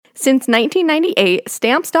Since 1998,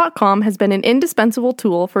 Stamps.com has been an indispensable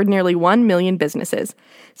tool for nearly 1 million businesses.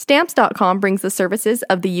 Stamps.com brings the services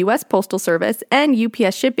of the U.S. Postal Service and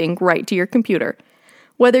UPS shipping right to your computer.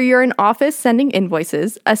 Whether you're an office sending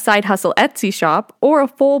invoices, a side hustle Etsy shop, or a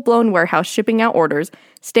full-blown warehouse shipping out orders,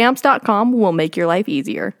 Stamps.com will make your life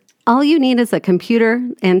easier. All you need is a computer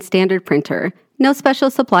and standard printer. No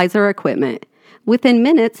special supplies or equipment. Within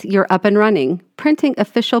minutes, you're up and running, printing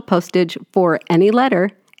official postage for any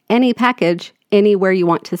letter, any package, anywhere you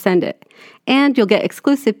want to send it. And you'll get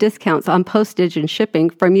exclusive discounts on postage and shipping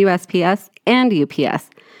from USPS and UPS.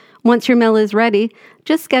 Once your mail is ready,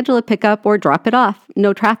 just schedule a pickup or drop it off.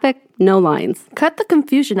 No traffic, no lines. Cut the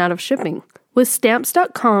confusion out of shipping. With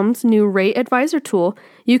Stamps.com's new Rate Advisor tool,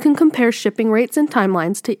 you can compare shipping rates and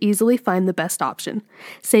timelines to easily find the best option.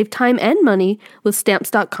 Save time and money with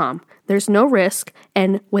Stamps.com. There's no risk,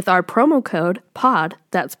 and with our promo code POD,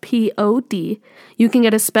 that's P-O-D, you can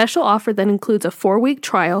get a special offer that includes a 4-week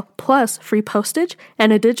trial plus free postage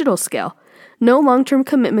and a digital scale. No long-term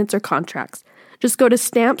commitments or contracts. Just go to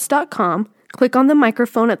Stamps.com, click on the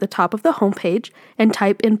microphone at the top of the homepage, and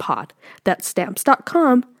type in POD. That's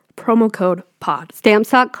Stamps.com, promo code POD.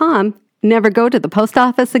 Stamps.com. Never go to the post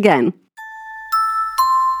office again.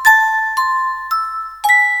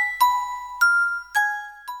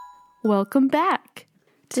 Welcome back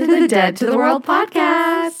To the Dead to the World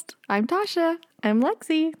podcast. I'm Tasha. I'm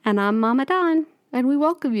Lexi. And I'm Mama Dawn. and we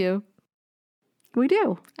welcome you. We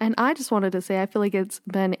do. And I just wanted to say, I feel like it's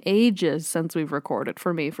been ages since we've recorded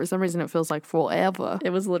for me. For some reason, it feels like forever. It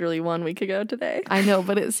was literally 1 week ago today. I know,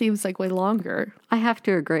 but it seems like way longer. I have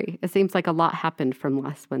to agree. It seems like a lot happened from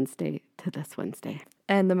last Wednesday to this Wednesday.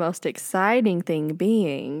 And the most exciting thing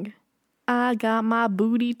being, I got my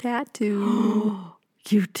booty tattoo.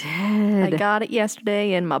 You did. I got it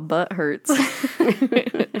yesterday and my butt hurts.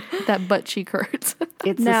 That butt cheek hurts.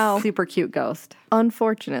 It's Now- a super cute ghost.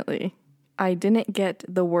 Unfortunately, I didn't get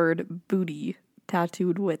the word booty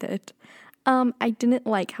tattooed with it. I didn't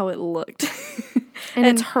like how it looked. And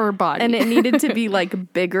it's her body. And it needed to be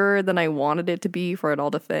like bigger than I wanted it to be for it all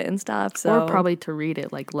to fit and stuff. So or probably to read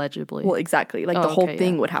it like legibly. well, exactly. Like the whole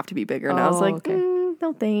thing would have to be bigger. And I was Oh, like, okay.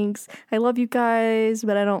 no thanks. I love you guys,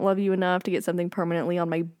 but I don't love you enough to get something permanently on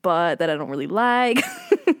my butt that I don't really like.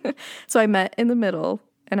 So I met in the middle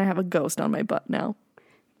and I have a ghost on my butt now.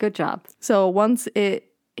 Good job. So once it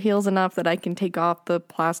heals enough that I can take off the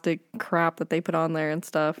plastic crap that they put on there and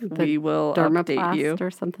stuff, we will update you. Dermaplast or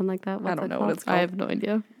something like that. I don't know what it's called. I have no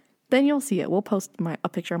idea. Then you'll see it. We'll post a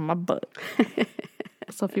picture of my butt.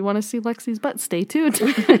 So if you want to see Lexi's butt, stay tuned.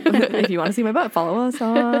 If you want to see my butt, follow us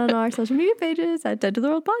on our social media pages at Dead to the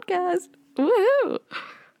World Podcast. Woohoo!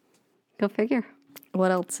 Go figure.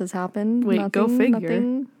 What else has happened? Wait, go figure.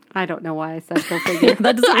 Nothing. I don't know why I said go figure.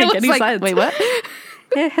 That doesn't make any sense. Wait, what?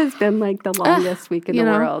 It has been like the longest week in the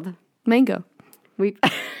world. Mango. We.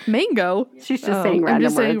 Mango? She's just saying random I'm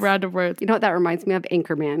just words. saying random words. You know what that reminds me of?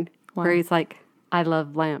 Anchorman, Wow. where he's like, I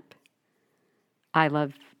love lamp. I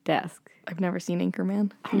love desk. I've never seen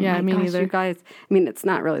Anchorman. Yeah, My me gosh, neither. You guys, I mean, it's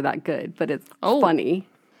not really that good, but it's Oh. funny.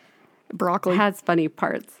 Broccoli. It has funny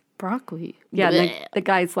parts. Broccoli. Yeah, and Blech. the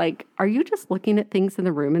guy's like, are you just looking at things in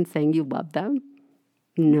the room and saying you love them?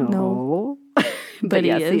 No. But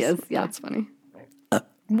yes, he is. Yeah. That's funny.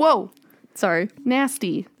 Whoa. Sorry.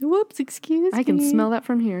 Nasty. Whoops, excuse me. I can smell that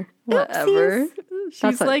from here. Whatever. She's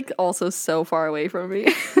That's like also so far away from me.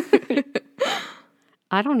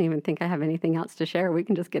 I don't even think I have anything else to share. We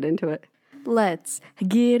can just get into it. Let's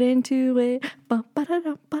get into it.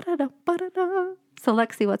 Ba-ba-da-da, ba-da-da, ba-da-da. So,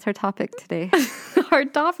 Lexi, what's our topic today? Our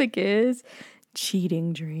topic is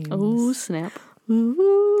cheating dreams. Oh, snap.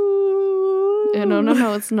 Ooh. Yeah,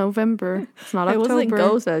 no. It's November. It's not It October. wasn't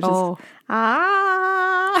ghost. I was just Oh.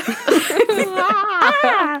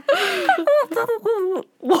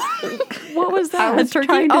 What was that? I was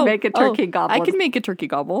trying to make a turkey gobble. I can make a turkey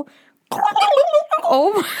gobble.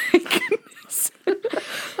 Oh my goodness.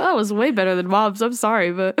 That was way better than Mom's. I'm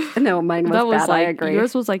sorry, but No, mine was that was bad. like, I agree.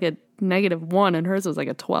 yours was like a -1 and hers was like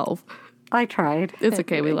a 12. I tried. It's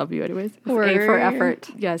okay. We love you anyways. A for effort.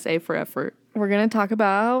 Yes, A for effort. We're going to talk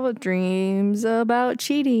about dreams about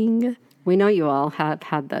cheating. We know you all have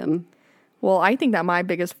had them. Well, I think that my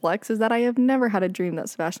biggest flex is that I have never had a dream that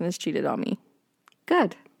Sebastian has cheated on me.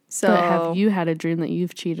 Good. So But have you had a dream that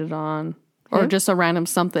you've cheated on? Or Him? just a random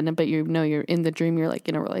something, but you know you're in the dream, you're like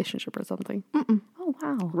in a relationship or something? Mm-mm. Oh,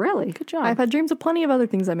 wow. Really? Good job. I've had dreams of plenty of other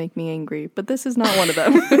things that make me angry, but this is not one of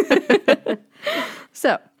them.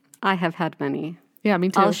 So, I have had many. Yeah, me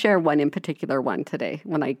too. I'll share one in particular one today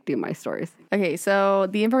when I do my stories. okay, so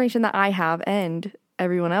the information that I have, and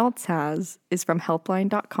everyone else has is from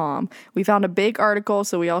helpline.com. We found a big article,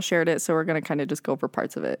 so we all shared it, so we're going to kind of just go over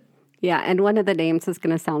parts of it. Yeah, and one of the names is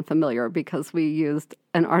going to sound familiar because we used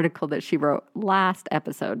an article that she wrote last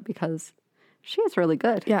episode because she is really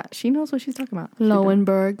good. Yeah, she knows what she's talking about.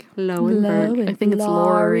 Lowenberg. Lowenberg. I think it's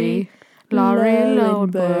Laurie. Laurie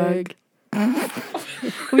Lowenberg.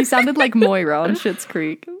 We sounded like Moira on Schitt's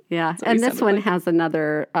Creek. Yeah, and this one has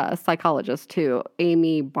another psychologist too,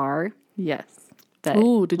 Amy Barr. Yes.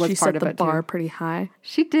 Ooh, did was she part set of the it, too. bar pretty high?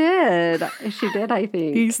 She did. She did, I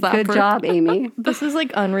think. You slapped Good her. job, Amy. This is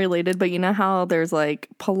like unrelated, but you know how there's like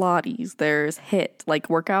Pilates, there's HIIT, like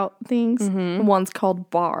workout things. One's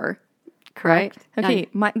called bar. Correct. Okay,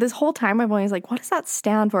 this whole time I've always like, what does that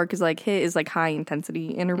stand for? Because like HIIT is like high intensity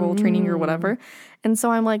interval training or whatever. And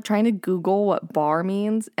so I'm like trying to Google what bar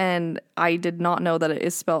means, and I did not know that it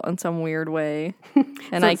is spelled in some weird way.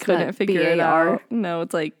 And So I it's couldn't not figure it B-A-R? out. No,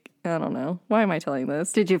 it's like, I don't know. Why am I telling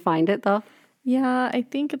this? Did you find it though? Yeah, I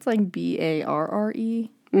think it's like BARRE.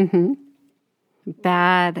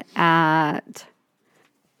 Bad at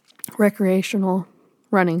Recreational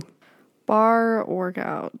running. Bar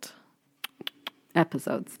workout.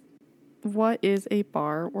 episodes. What is a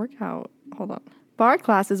bar workout? Hold on. Bar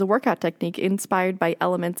class is a workout technique inspired by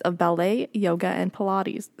elements of ballet, yoga, and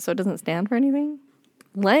Pilates. So it doesn't stand for anything?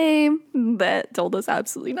 Lame. That told us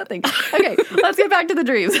absolutely nothing. Okay, let's get back to the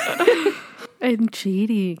dreams. And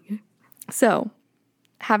cheating. So,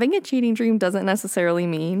 having a cheating dream doesn't necessarily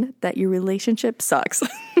mean that your relationship sucks.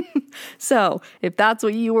 So, if that's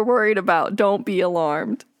what you were worried about, don't be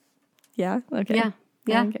alarmed. Yeah? Okay. Yeah.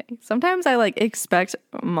 Yeah. Okay. Sometimes I like expect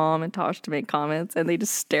Mom and Tosh to make comments and they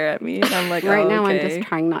just stare at me and I'm like, Right oh, now, I'm okay. just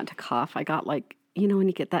trying not to cough. I got like, you know, when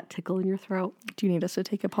you get that tickle in your throat. Do you need us to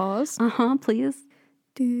take a pause? Please.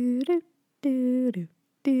 Do, do, do, do,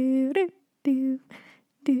 do, do, do,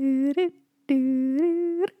 do, do,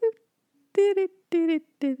 do, do, do,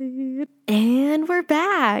 do, do. And we're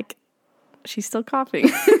back. She's still coughing.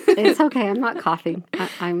 It's okay. I'm not coughing.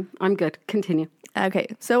 I'm good. Continue. Okay,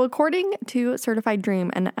 so according to certified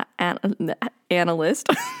dream analyst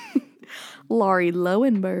Laurie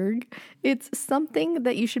Lowenberg, it's something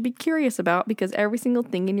that you should be curious about because every single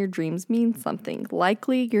thing in your dreams means something.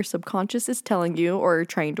 Likely your subconscious is telling you or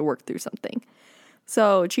trying to work through something.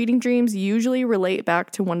 So cheating dreams usually relate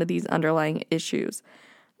back to one of these underlying issues.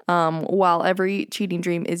 While every cheating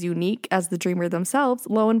dream is unique as the dreamer themselves,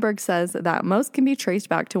 Lowenberg says that most can be traced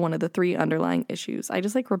back to one of the three underlying issues. I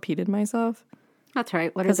just like repeated myself. That's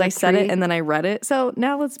right. What is Because I said it and then I read it. So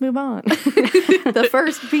now let's move on. The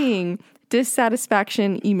first being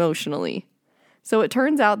dissatisfaction emotionally. So it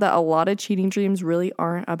turns out that a lot of cheating dreams really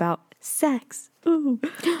aren't about sex. Ooh.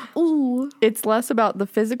 Ooh. It's less about the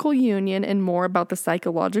physical union and more about the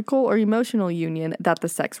psychological or emotional union that the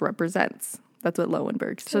sex represents. That's what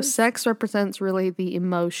Lowenberg says. So sex represents really the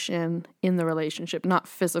emotion in the relationship, not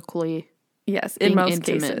physically. Yes, in being most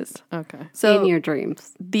intimate. cases. Okay. So in your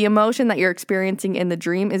dreams. the emotion that you're experiencing in the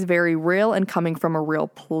dream is very real and coming from a real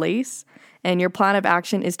place. And your plan of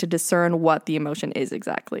action is to discern what the emotion is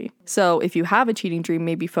exactly. So if you have a cheating dream,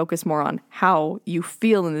 maybe focus more on how you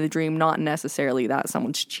feel in the dream, not necessarily that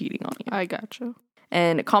someone's cheating on you. I gotcha.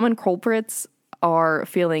 And common culprits are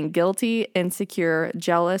feeling guilty, insecure,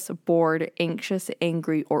 jealous, bored, anxious,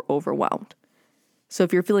 angry, or overwhelmed. So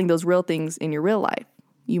if you're feeling those real things in your real life,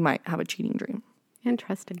 you might have a cheating dream.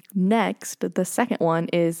 Interesting. Next, the second one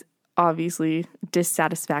is obviously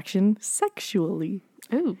dissatisfaction sexually.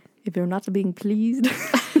 Ooh. If you're not being pleased,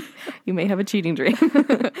 you may have a cheating dream.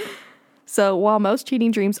 So while most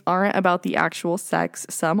cheating dreams aren't about the actual sex,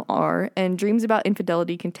 some are, and dreams about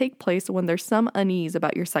infidelity can take place when there's some unease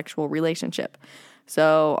about your sexual relationship.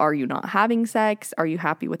 So are you not having sex? Are you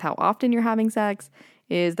happy with how often you're having sex?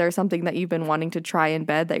 Is there something that you've been wanting to try in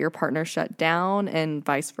bed that your partner shut down, and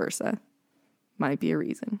vice versa? Might be a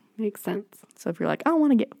reason. Makes sense. So if you're like, I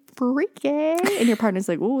want to get freaky, and your partner's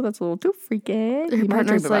like, oh, that's a little too freaky, Your you might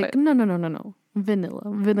partner's dream about like, it. no.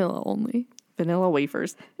 Vanilla only. Vanilla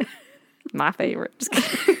wafers. My favorite. Just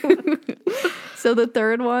kidding. So the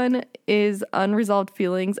third one is unresolved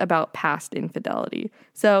feelings about past infidelity.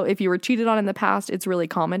 So if you were cheated on in the past, it's really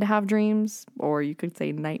common to have dreams, or you could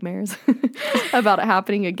say nightmares, about it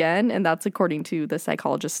happening again. And that's according to the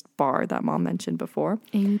psychologist Barr that Mom mentioned before.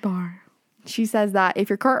 Amy Barr. She says that if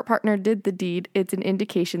your current partner did the deed, it's an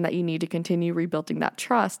indication that you need to continue rebuilding that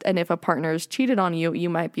trust. And if a partner has cheated on you, you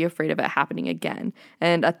might be afraid of it happening again.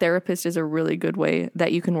 And a therapist is a really good way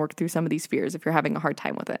that you can work through some of these fears if you're having a hard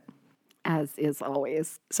time with it. As is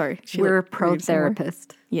always. Sorry. We're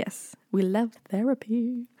pro-therapist. Yes. We love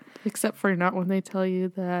therapy. Except for not when they tell you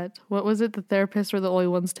that, what was it, the therapists were the only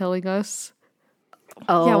ones telling us?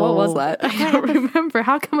 Oh. Yeah, what was that? I can't remember.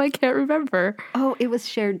 How come I can't remember? Oh, it was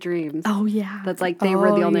shared dreams. Oh, yeah. That's like they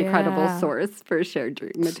were the only credible yeah. source for shared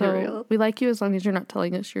dream material. So we like you as long as you're not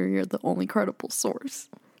telling us you're the only credible source.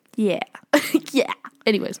 Yeah. Yeah.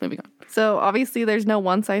 Anyways, moving on. So obviously there's no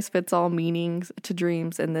one-size-fits-all meanings to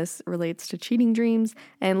dreams, and this relates to cheating dreams.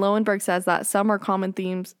 And Lowenberg says that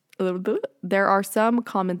there are some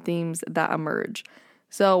common themes that emerge.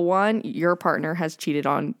 So one, your partner has cheated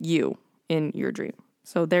on you in your dream.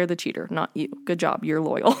 So they're the cheater, not you. Good job. You're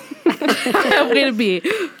loyal. Way to be.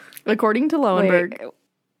 According to Lowenberg. Wait,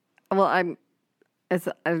 well,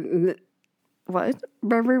 What?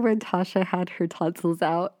 remember when Tasha had her tonsils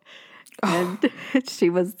out and she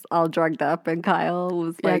was all drugged up and Kyle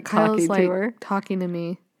was like Kyle's talking to her? talking to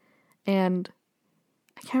me, and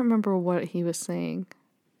I can't remember what he was saying.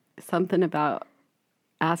 Something about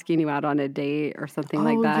asking you out on a date or something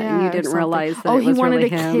like that, yeah, and you or didn't something. realize that Oh, it he was wanted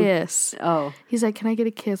really a him. kiss. Oh, He's like, "Can I get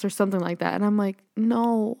a kiss?" or something like that, and I'm like,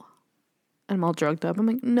 "No." And I'm all drugged up. I'm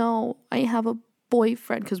like, "No, I have a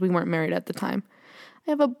boyfriend," because we weren't married at the time.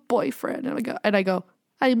 I have a boyfriend, and I go,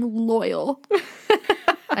 "I'm loyal."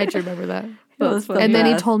 I just remember that. That's funny. And then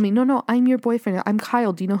he Yes. told me, "No, I'm your boyfriend. I'm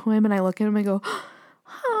Kyle. Do you know who I am?" And I look at him and I go,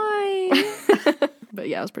 "Hi." But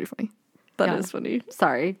yeah, it was pretty funny. That is funny.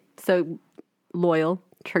 Sorry. So loyal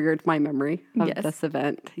triggered my memory of Yes. this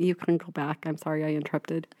event. You can go back. I'm sorry I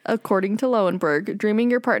interrupted. According to Lowenberg, dreaming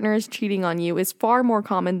your partner is cheating on you is far more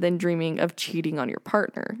common than dreaming of cheating on your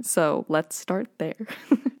partner. So let's start there.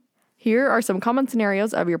 Here are some common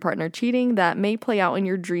scenarios of your partner cheating that may play out in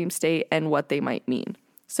your dream state and what they might mean.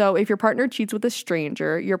 So if your partner cheats with a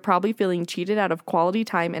stranger, you're probably feeling cheated out of quality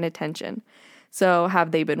time and attention. So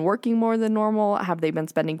have they been working more than normal? Have they been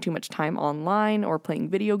spending too much time online or playing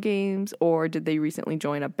video games? Or did they recently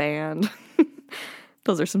join a band?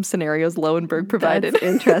 Those are some scenarios Lowenberg provided. That's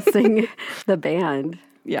interesting. The band.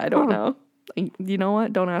 Yeah, I don't know. You know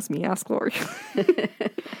what? Don't ask me. Ask Lori.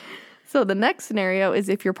 So the next scenario is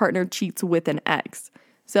if your partner cheats with an ex.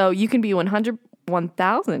 So you can be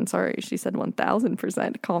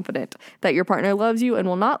 1,000% confident that your partner loves you and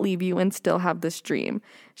will not leave you and still have this dream.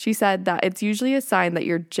 She said that it's usually a sign that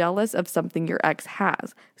you're jealous of something your ex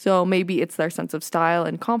has. So maybe it's their sense of style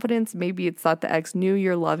and confidence. Maybe it's that the ex knew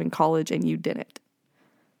your love in college and you didn't.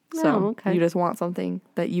 So okay. you just want something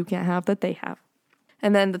that you can't have that they have.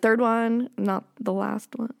 And then the third one, not the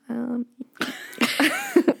last one.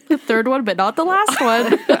 The third one, but not the last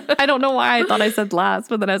one. I don't know why I thought I said last,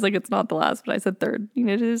 but then I was like, it's not the last, but I said third. You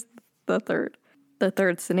know, it is the third. The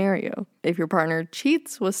third scenario, if your partner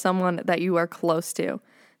cheats with someone that you are close to.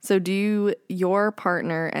 So do your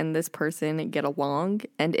partner and this person get along?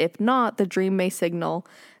 And if not, the dream may signal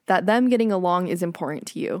that them getting along is important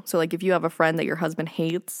to you. So like if you have a friend that your husband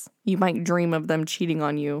hates, you might dream of them cheating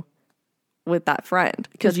on you with that friend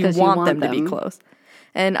because you want them to be close.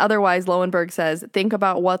 And otherwise, Lowenberg says, think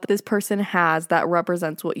about what this person has that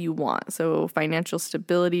represents what you want. So financial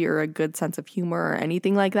stability or a good sense of humor or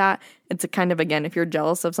anything like that. It's a kind of, again, if you're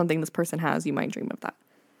jealous of something this person has, you might dream of that.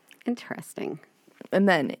 Interesting. And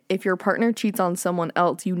then if your partner cheats on someone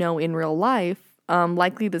else you know in real life,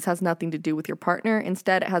 likely this has nothing to do with your partner.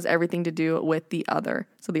 Instead, it has everything to do with the other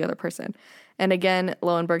person. And again,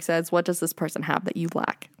 Lowenberg says, what does this person have that you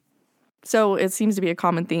lack? So it seems to be a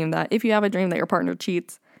common theme that if you have a dream that your partner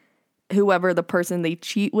cheats, whoever the person they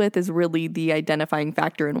cheat with is really the identifying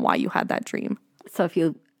factor in why you had that dream. So if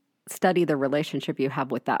you study the relationship you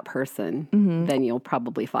have with that person, then you'll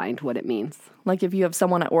probably find what it means. Like if you have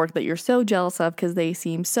someone at work that you're so jealous of because they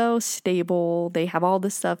seem so stable, they have all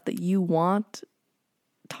the stuff that you want.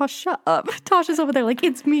 Tosh, shut up. Tosh is over there like,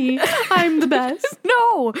 it's me. I'm the best.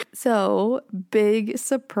 No. So, big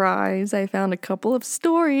surprise. I found a couple of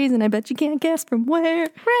stories and I bet you can't guess from where.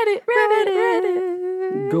 Reddit.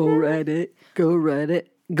 Go Reddit. Go Reddit.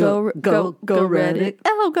 Go Reddit.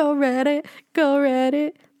 Oh, go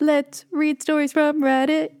Reddit. Let's read stories from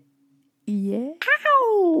Reddit. Yeah.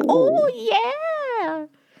 Ow. Oh, yeah.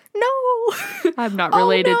 No. I'm not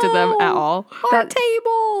related to them at all. Our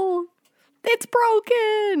table. It's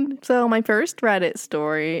broken. So my first Reddit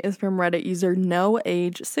story is from Reddit user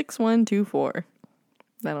NoAge6124.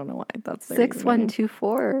 I don't know why that's their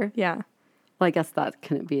 6124. Yeah. Well, I guess that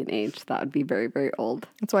couldn't be an age. That would be very, very old.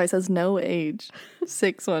 That's why it says no age.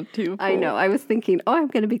 6124. I know. I was thinking, I'm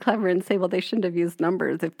going to be clever and say, well, they shouldn't have used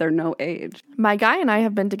numbers if they're no age. My guy and I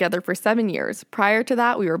have been together for 7 years. Prior to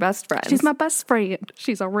that, we were best friends. She's my best friend.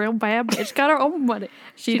 She's a real bad bitch. Got her own money.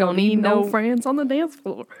 She don't need no friends on the dance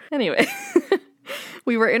floor. Anyway,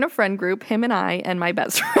 we were in a friend group, him and I, and my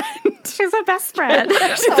best friend. She's a best friend.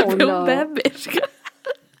 She's a real bad bitch.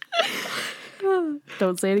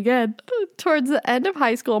 Don't say it again. Towards the end of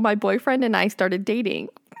high school, my boyfriend and I started dating.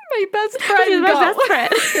 My best friend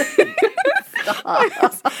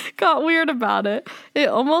got weird about it. It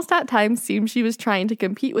almost at times seemed she was trying to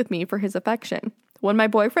compete with me for his affection. When my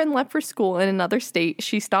boyfriend left for school in another state,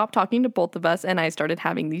 she stopped talking to both of us and I started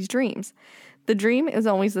having these dreams. The dream is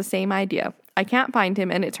always the same idea. I can't find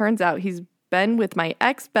him and it turns out he's been with my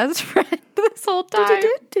ex-best friend this whole time.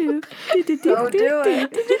 Don't do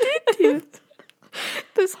it.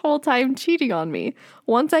 This whole time cheating on me.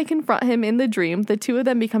 Once I confront him in the dream, the two of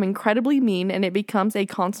them become incredibly mean and it becomes a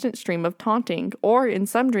constant stream of taunting. Or in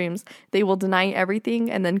some dreams, they will deny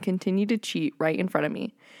everything and then continue to cheat right in front of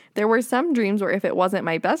me. There were some dreams where if it wasn't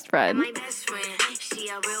my best friend, My best friend, she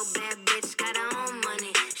a real bad bitch, got her own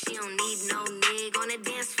money. She don't need no nigga on the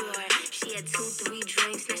dance floor. She had 2-3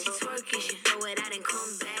 drinks, now she twerking. She throw it out and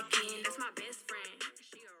come back in. That's my best friend.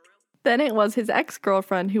 She a real then it was his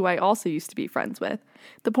ex-girlfriend who I also used to be friends with.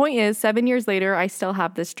 The point is, 7 years later, I still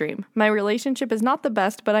have this dream. My relationship is not the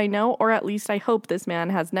best, but I know, or at least I hope, this man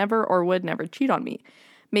has never or would never cheat on me.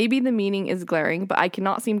 Maybe the meaning is glaring, but I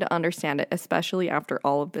cannot seem to understand it, especially after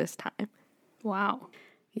all of this time. Wow.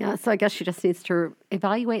 Yeah, so I guess she just needs to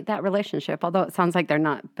evaluate that relationship, although it sounds like they're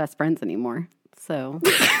not best friends anymore. So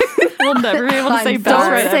We'll never be able to say I'm best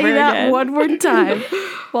sorry. friend Don't say ever that again. one more time.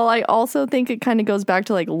 Well, I also think it kind of goes back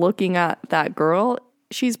to like looking at that girl.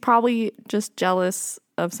 She's probably just jealous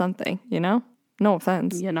of something, you know? No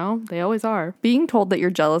offense. You know, they always are. Being told that you're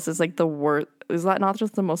jealous is like the worst. Is that not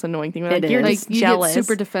just the most annoying thing? It Like, you're is. Like, just you jealous. get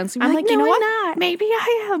super defensive. I'm You're like, you know "No, what? I'm not." Maybe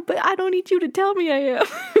I am, but I don't need you to tell me I am.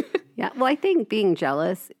 yeah, well, I think being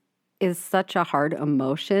jealous is such a hard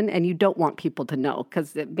emotion, and you don't want people to know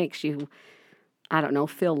because it makes you, I don't know,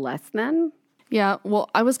 feel less than. Yeah, well,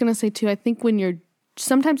 I was going to say too, I think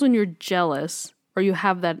sometimes when you're jealous or you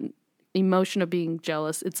have that emotion of being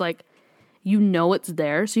jealous, it's like, you know it's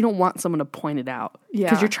there, so you don't want someone to point it out. Yeah.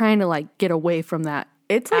 Because you're trying to like get away from that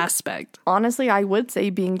It's like, aspect. honestly, I would say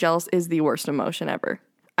being jealous is the worst emotion ever.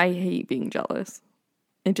 I hate being jealous.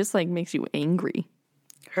 It just like makes you angry.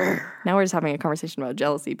 Now we're just having a conversation about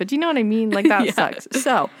jealousy, but you know what I mean? Like that sucks.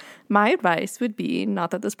 So my advice would be,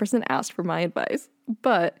 not that this person asked for my advice,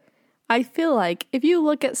 but I feel like if you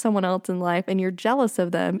look at someone else in life and you're jealous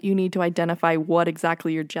of them, you need to identify what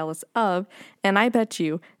exactly you're jealous of. And I bet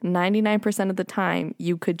you 99% of the time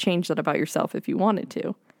you could change that about yourself if you wanted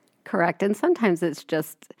to. Correct. And sometimes it's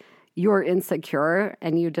just you're insecure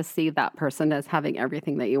and you just see that person as having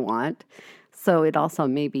everything that you want. So it also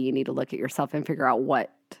maybe you need to look at yourself and figure out what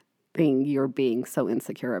thing you're being so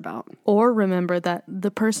insecure about. Or remember that the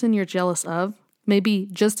person you're jealous of may be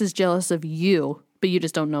just as jealous of you, but you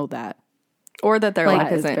just don't know that. Or that their Like,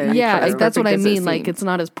 life is isn't. very Yeah, true. like, that's what I perfect as it mean. Like, seems. it's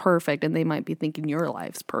not as perfect, and they might be thinking your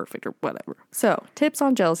life's perfect or whatever. So, tips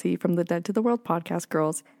on jealousy from the Dead to the World podcast,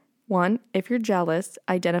 girls. 1, if you're jealous,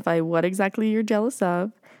 identify what exactly you're jealous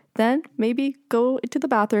of. Then maybe go to the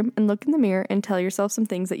bathroom and look in the mirror and tell yourself some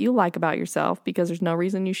things that you like about yourself, because there's no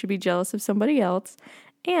reason you should be jealous of somebody else.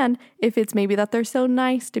 And if it's maybe that they're so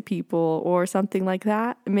nice to people or something like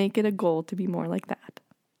that, make it a goal to be more like that.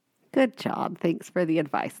 Good job. Thanks for the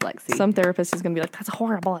advice, Lexi. Some therapist is going to be like, that's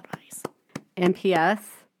horrible advice. And P.S.,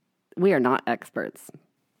 we are not experts.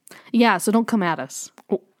 Yeah, so don't come at us.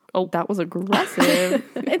 Oh, that was aggressive.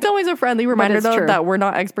 It's always a friendly reminder, it's though, true. that we're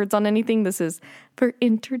not experts on anything. This is for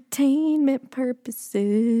entertainment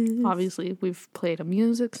purposes. Obviously, we've played a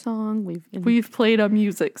music song. We've played a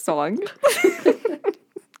music song.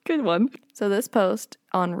 Good one. So this post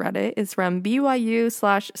on Reddit is from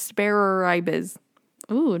BYU/Spareribes.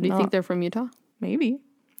 Ooh, do you think they're from Utah? Maybe.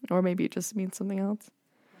 Or maybe it just means something else.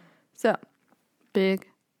 So, Big,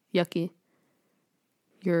 yucky,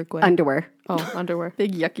 Uruguay. Underwear. Underwear.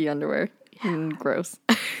 big yucky underwear. Gross.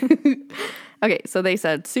 Okay, so they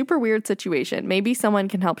said, super weird situation. Maybe someone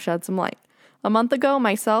can help shed some light. A month ago,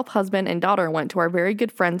 myself, husband, and daughter went to our very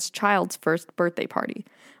good friend's child's first birthday party.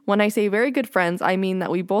 When I say very good friends, I mean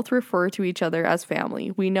that we both refer to each other as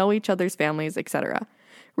family. We know each other's families, etc.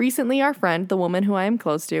 Recently, our friend, the woman who I am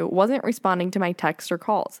close to, wasn't responding to my texts or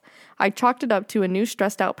calls. I chalked it up to a new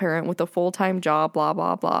stressed out parent with a full-time job, blah,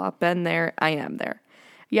 blah, blah. Been there, I am there.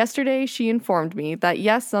 Yesterday, she informed me that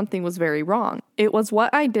yes, something was very wrong. It was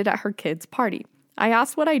what I did at her kid's party. I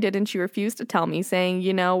asked what I did and she refused to tell me, saying,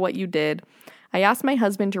 you know what you did. I asked my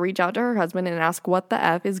husband to reach out to her husband and ask what the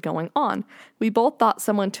F is going on. We both thought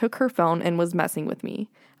someone took her phone and was messing with me.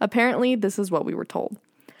 Apparently, this is what we were told.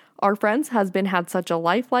 Our friend's husband had such a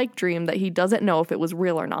lifelike dream that he doesn't know if it was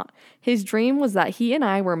real or not. His dream was that he and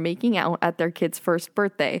I were making out at their kid's first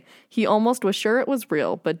birthday. He almost was sure it was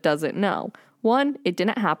real, but doesn't know. 1, it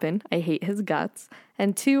didn't happen. I hate his guts.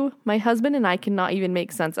 And 2, my husband and I cannot even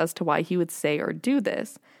make sense as to why he would say or do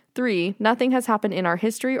this. 3, nothing has happened in our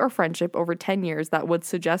history or friendship over 10 years that would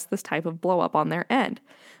suggest this type of blow up on their end.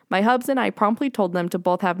 My hubs and I promptly told them to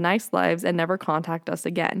both have nice lives and never contact us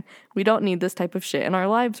again. We don't need this type of shit in our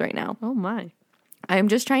lives right now. Oh my. I am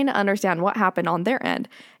just trying to understand what happened on their end.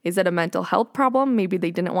 Is it a mental health problem? Maybe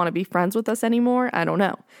they didn't want to be friends with us anymore? I don't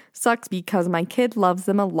know. Sucks because my kid loves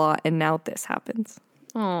them a lot and now this happens.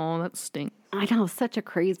 Oh, that stinks. I know, such a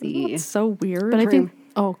crazy. It's so weird. But I think,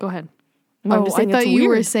 go ahead. I'm just saying I thought it's you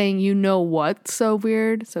were weird. saying you know what's so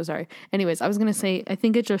weird. So sorry. Anyways, I was going to say, I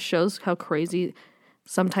think it just shows how crazy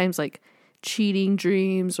sometimes like cheating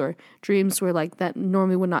dreams or dreams where like that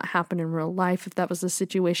normally would not happen in real life, if that was the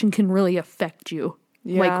situation, can really affect you.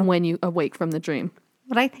 Yeah. Like when you awake from the dream.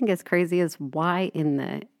 What I think is crazy is why in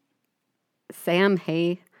the Sam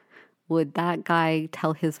Hay would that guy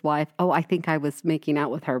tell his wife, oh, I think I was making out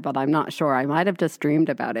with her, but I'm not sure. I might have just dreamed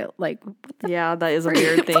about it. Like, what the Yeah, that is a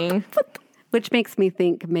weird thing. Which makes me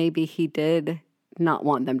think maybe he did not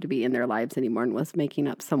want them to be in their lives anymore and was making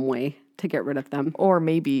up some way to get rid of them. Or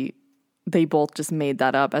maybe they both just made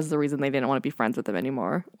that up as the reason they didn't want to be friends with him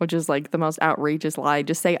anymore, which is like the most outrageous lie.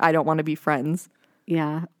 Just say, I don't want to be friends.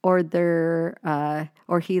 Yeah. Or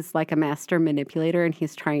or he's like a master manipulator and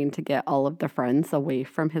he's trying to get all of the friends away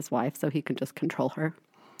from his wife so he can just control her.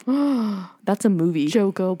 That's a movie.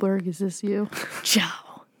 Joe Goldberg, is this you? Joe.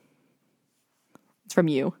 It's from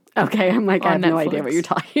You. Okay. I'm like, I have On no idea Netflix. what you're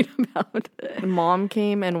talking about. Mom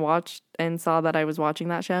came and watched and saw that I was watching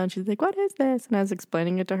that show and she's like, what is this? And I was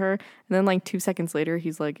explaining it to her. And then like 2 seconds later,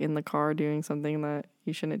 he's like in the car doing something that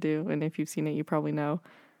you shouldn't do. And if you've seen it, you probably know.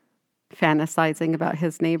 Fantasizing about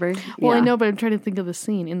his neighbor. Well, I Yeah. know, but I'm trying to think of the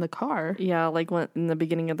scene in the car. Yeah, like when in the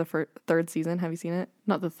beginning of the third season. Have you seen it?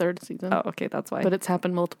 Not the third season. Oh, okay, that's why. But it's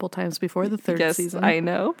happened multiple times before the third yes, season. I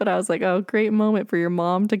know. But I was like, oh, great moment for your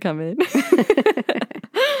mom to come in.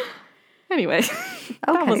 Anyway.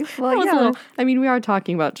 Okay. I mean, we are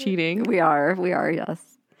talking about cheating. We are, yes.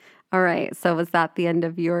 All right. So was that the end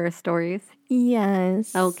of your stories?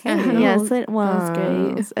 Yes. Okay. Yes, it was.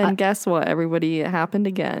 great. And guess what, everybody? It happened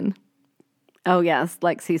again. Oh, yes.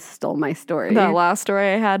 Lexi stole my story. That last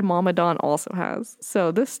story I had, Mama Dawn also has.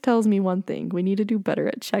 So this tells me one thing. We need to do better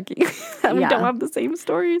at checking that we Yeah. don't have the same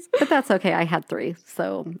stories. But that's okay. I had 3,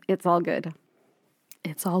 so it's all good.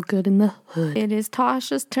 It's all good in the hood. It is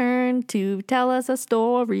Tasha's turn to tell us a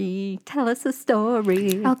story. Tell us a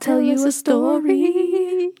story. I'll tell you a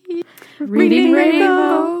story. Reading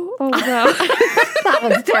Rainbow. Oh, no. That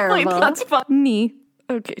was terrible. That's funny.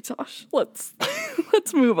 Okay, Tosh, let's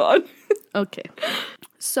move on. Okay.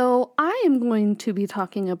 So I am going to be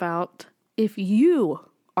talking about if you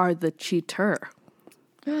are the cheater.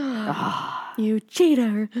 You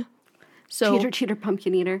cheater. So Cheater,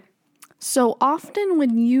 pumpkin eater. So often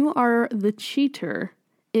when you are the cheater,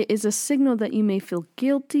 it is a signal that you may feel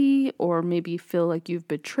guilty or maybe feel like you've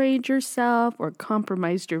betrayed yourself or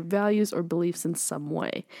compromised your values or beliefs in some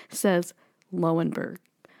way, says Lowenberg.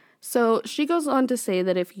 So she goes on to say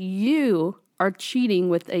that if you are cheating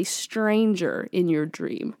with a stranger in your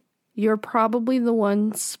dream, you're probably the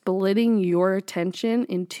one splitting your attention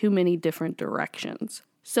in too many different directions.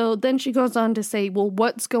 So then she goes on to say, well,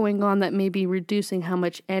 what's going on that may be reducing how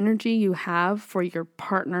much energy you have for your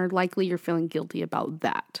partner? Likely you're feeling guilty about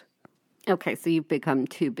that. Okay, so you've become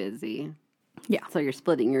too busy. Yeah. So you're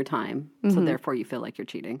splitting your time. So therefore you feel like you're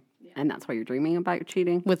cheating. And that's why you're dreaming about your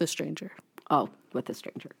cheating? With a stranger. Oh, with a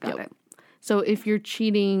stranger. Got it. So if you're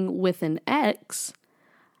cheating with an ex,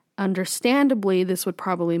 understandably, this would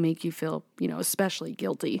probably make you feel, especially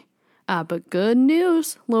guilty. But good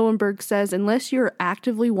news, Lowenberg says, unless you're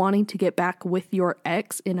actively wanting to get back with your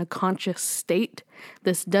ex in a conscious state,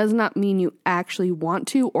 this does not mean you actually want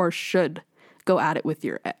to or should go at it with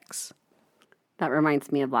your ex. That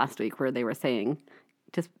reminds me of last week where they were saying,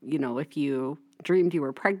 just, if you dreamed you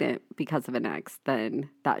were pregnant because of an ex, then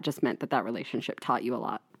that just meant that relationship taught you a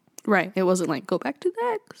lot. Right. It wasn't like, go back to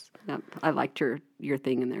the ex. Yep. I liked your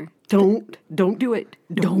thing in there. Don't do it.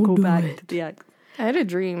 Don't go do back it. to the ex. I had a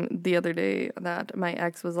dream the other day that my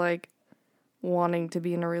ex was like wanting to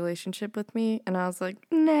be in a relationship with me, and I was like,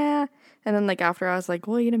 nah. And then like after I was like,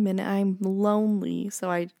 wait a minute, I'm lonely.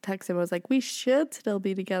 So I texted him, I was like, we should still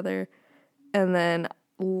be together. And then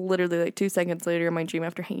literally like 2 seconds later in my dream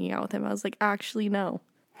after hanging out with him, I was like, actually no.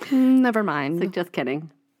 Never mind. Like, just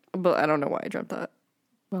kidding. But I don't know why I dreamt that.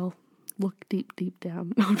 Well, look deep, deep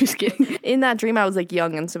down. No, I'm just kidding. In that dream I was like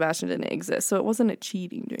young and Sebastian didn't exist, so it wasn't a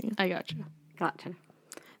cheating dream. I got you. Gotcha.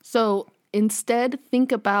 So instead,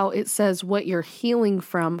 think about, it says what you're healing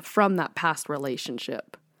from that past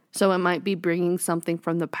relationship. So it might be bringing something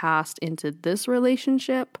from the past into this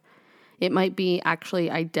relationship. It might be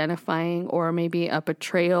actually identifying or maybe a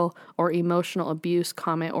betrayal or emotional abuse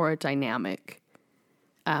comment or a dynamic,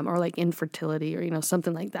 or like infertility or,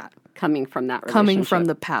 something like that. Coming from that relationship. Coming from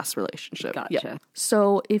the past relationship. Gotcha. Yeah.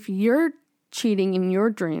 So if you're cheating in your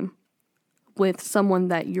dream with someone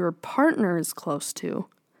that your partner is close to,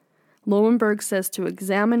 Lowenberg says to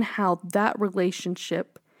examine how that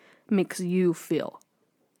relationship makes you feel.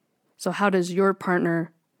 So how does your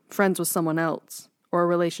partner, friends with someone else, or a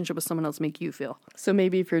relationship with someone else make you feel? So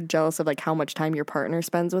maybe if you're jealous of like how much time your partner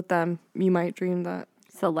spends with them, you might dream that.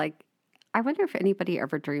 So like, I wonder if anybody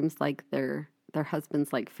ever dreams like their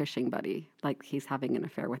husband's like fishing buddy, like he's having an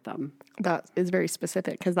affair with them. That is very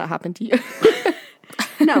specific because that happened to you.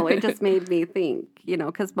 No, it just made me think,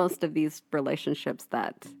 because most of these relationships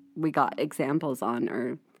that we got examples on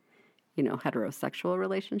are, heterosexual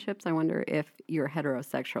relationships. I wonder if you're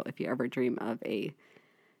heterosexual, if you ever dream of a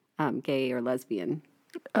gay or lesbian,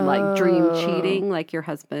 like dream cheating, like your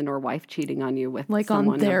husband or wife cheating on you with like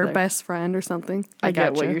someone on their best friend or something. I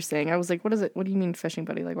get what you're saying. I was like, what is it? What do you mean fishing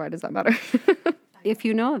buddy? Like, why does that matter? If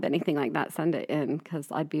you know of anything like that, send it in because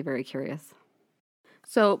I'd be very curious.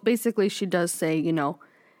 So basically she does say,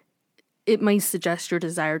 it may suggest your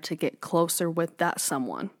desire to get closer with that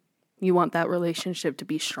someone. You want that relationship to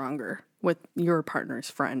be stronger with your partner's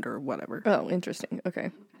friend or whatever. Oh, interesting. Okay.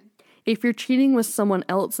 If you're cheating with someone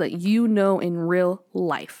else that you know in real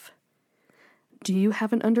life, do you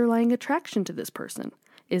have an underlying attraction to this person?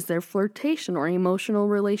 Is there flirtation or emotional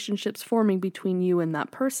relationships forming between you and that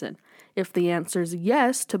person? If the answer is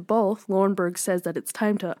yes to both, Lowenberg says that it's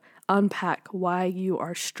time to unpack why you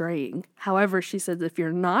are straying. However, she says if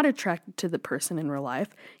you're not attracted to the person in real life,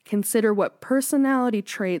 consider what personality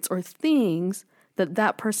traits or things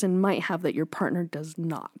that person might have that your partner does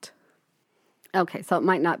not. Okay, so it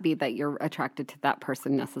might not be that you're attracted to that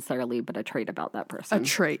person necessarily, but a trait about that person. A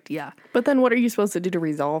trait, yeah. But then what are you supposed to do to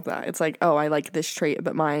resolve that? It's like, oh, I like this trait,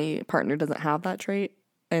 but my partner doesn't have that trait,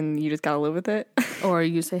 and you just gotta live with it. Or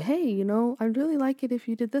you say, hey, I'd really like it if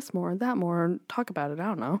you did this more or that more, and talk about it. I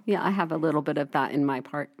don't know. Yeah, I have a little bit of that in my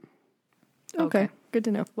part. Okay, good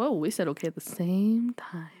to know. Whoa, we said okay at the same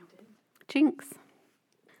time. Jinx.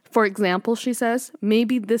 For example, she says,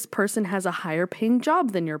 maybe this person has a higher paying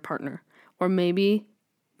job than your partner. Or maybe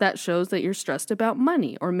that shows that you're stressed about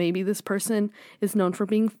money. Or maybe this person is known for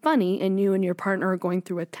being funny and you and your partner are going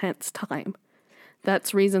through a tense time.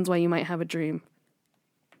 That's reasons why you might have a dream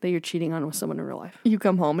that you're cheating on with someone in real life. You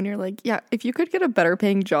come home and you're like, yeah, if you could get a better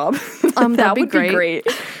paying job, that'd that be would be great.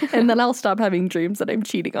 And then I'll stop having dreams that I'm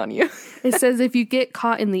cheating on you. It says if you get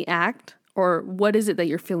caught in the act, or what is it that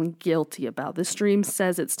you're feeling guilty about? This dream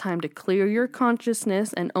says it's time to clear your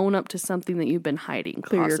consciousness and own up to something that you've been hiding.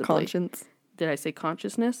 Clear possibly. your conscience. Did I say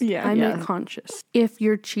consciousness? Yeah. I meant conscious. If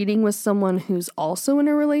you're cheating with someone who's also in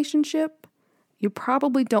a relationship, you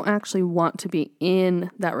probably don't actually want to be in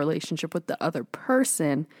that relationship with the other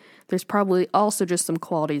person. There's probably also just some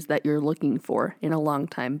qualities that you're looking for in a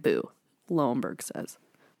long-time boo, Lowenberg says.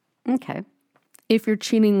 Okay. If you're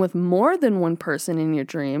cheating with more than one person in your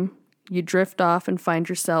dream, you drift off and find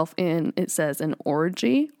yourself in, it says, an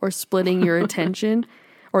orgy or splitting your attention,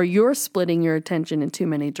 or you're splitting your attention in too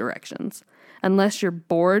many directions. Unless you're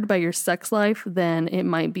bored by your sex life, then it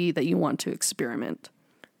might be that you want to experiment.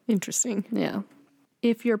 Interesting. Yeah.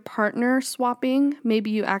 If you're partner swapping,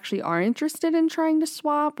 maybe you actually are interested in trying to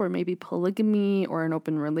swap, or maybe polygamy or an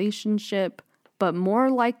open relationship, but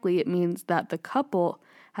more likely it means that the couple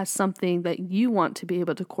has something that you want to be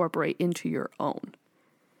able to incorporate into your own.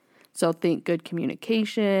 So think good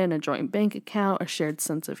communication, a joint bank account, a shared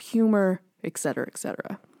sense of humor, etc.,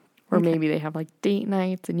 etc. Or maybe they have like date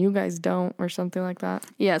nights and you guys don't, or something like that.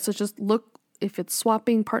 Yeah, so just look, if it's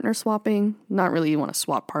swapping, partner swapping, not really you want to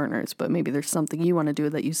swap partners, but maybe there's something you want to do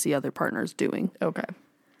that you see other partners doing. Okay.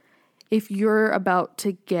 If you're about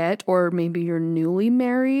to get, or maybe you're newly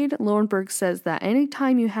married, Lowenberg says that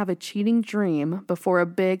anytime you have a cheating dream before a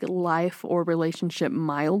big life or relationship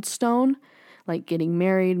milestone, like getting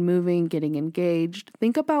married, moving, getting engaged,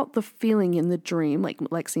 think about the feeling in the dream, like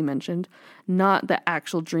Lexi mentioned, not the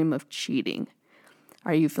actual dream of cheating.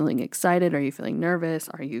 Are you feeling excited? Are you feeling nervous?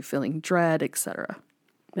 Are you feeling dread, etc.?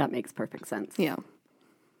 That makes perfect sense. Yeah.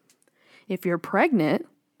 If you're pregnant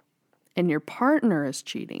and your partner is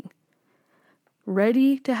cheating,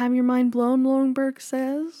 ready to have your mind blown, Lowenberg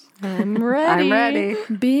says? I'm ready. I'm ready.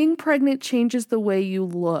 Being pregnant changes the way you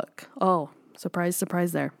look. Oh, surprise,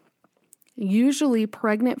 surprise there. Usually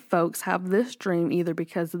pregnant folks have this dream either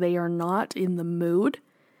because they are not in the mood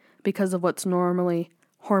because of what's normally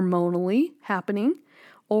hormonally happening,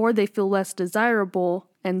 or they feel less desirable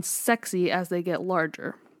and sexy as they get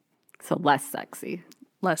larger. So less sexy.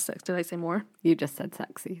 Less sex. Did I say more? You just said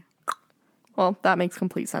sexy. Well, that makes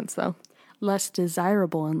complete sense, though. Less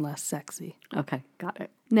desirable and less sexy. Okay, got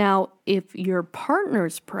it. Now, if your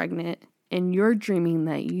partner's pregnant and you're dreaming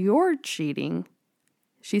that you're cheating,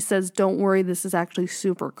 she says, don't worry, this is actually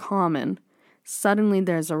super common. Suddenly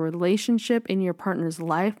there's a relationship in your partner's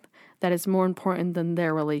life that is more important than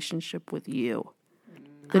their relationship with you.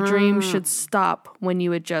 The dream should stop when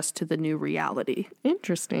you adjust to the new reality.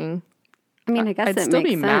 Interesting. I mean, I guess I'd it still makes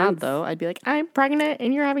be sense. mad, though. I'd be like, I'm pregnant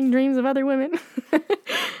and you're having dreams of other women.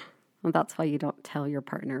 Well, that's why you don't tell your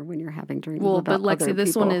partner when you're having dreams Well, about but Lexi, other this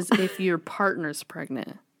people. one is if your partner's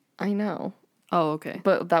pregnant. I know. Oh, okay.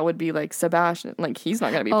 But that would be like Sebastian. Like, he's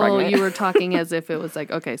not going to be Oh, pregnant. you were talking as if it was like,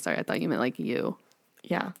 okay, sorry, I thought you meant like you.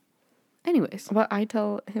 Yeah. Anyways, But I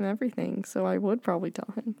tell him everything, so I would probably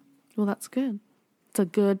tell him. well, that's good. It's a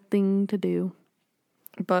good thing to do.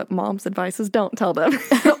 But mom's advice is don't tell them.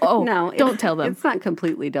 Oh, No, don't tell them. It's not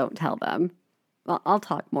completely don't tell them. Well, I'll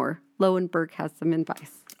talk more. Lowenberg has some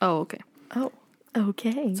advice. Oh, okay. Oh,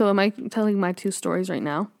 okay. So am I telling my 2 stories right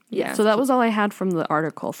now? Yeah. So that was all I had from the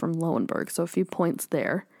article from Lowenberg. So a few points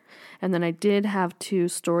there. And then I did have 2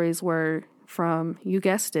 stories where from, you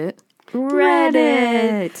guessed it,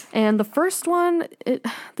 Reddit. And the first one, the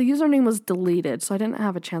username was deleted, so I didn't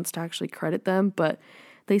have a chance to actually credit them. But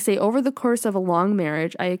they say, over the course of a long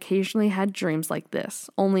marriage, I occasionally had dreams like this.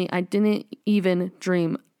 Only I didn't even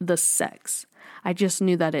dream the sex. I just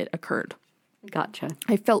knew that it occurred. Gotcha.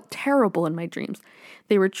 I felt terrible in my dreams.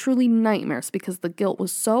 They were truly nightmares because the guilt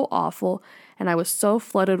was so awful and I was so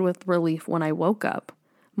flooded with relief when I woke up.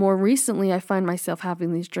 More recently, I find myself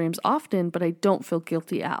having these dreams often, but I don't feel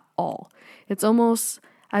guilty at all. It's almost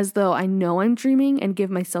as though I know I'm dreaming and give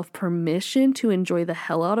myself permission to enjoy the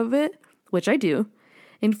hell out of it, which I do.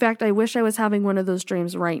 In fact, I wish I was having one of those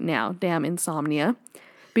dreams right now. Damn insomnia.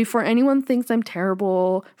 Before anyone thinks I'm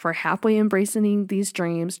terrible for halfway embracing these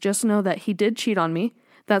dreams, just know that he did cheat on me.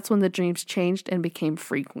 That's when the dreams changed and became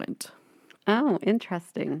frequent. Oh,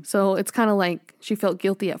 interesting. So it's kind of like she felt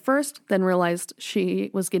guilty at first, then realized she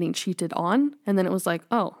was getting cheated on. And then it was like,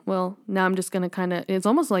 oh, well, now I'm just going to kind of, it's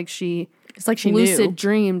almost like it's like she lucid knew.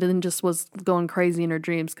 dreamed and then just was going crazy in her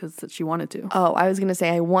dreams because she wanted to. Oh, I was going to say,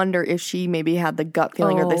 I wonder if she maybe had the gut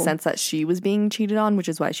feeling or the Oh. sense that she was being cheated on, which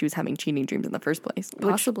is why she was having cheating dreams in the first place.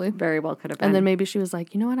 Possibly. Very well could have been. And then maybe she was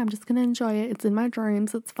like, you know what, I'm just going to enjoy it. It's in my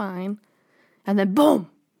dreams. It's fine. And then boom.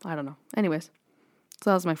 I don't know. Anyways, so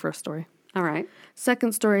that was my first story. All right.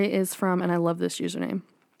 Second story is from, and I love this username,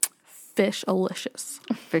 Fishalicious.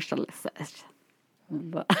 Fishalicious.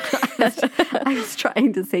 I was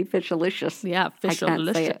trying to say fishalicious. Yeah, I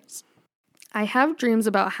can't say it. Fishalicious. I have dreams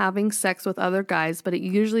about having sex with other guys, but it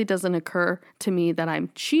usually doesn't occur to me that I'm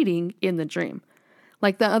cheating in the dream.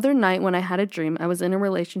 Like the other night when I had a dream, I was in a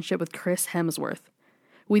relationship with Chris Hemsworth.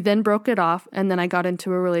 We then broke it off, and then I got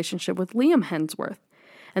into a relationship with Liam Hemsworth.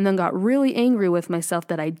 And then got really angry with myself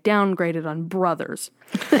that I downgraded on brothers.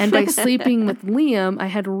 And by sleeping with Liam, I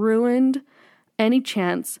had ruined any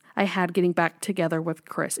chance I had getting back together with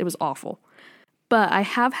Chris. It was awful. But I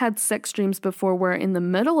have had sex dreams before where in the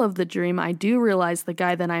middle of the dream, I do realize the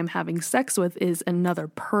guy that I'm having sex with is another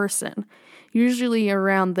person. Usually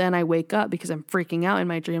around then I wake up because I'm freaking out in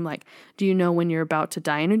my dream. Like, do you know when you're about to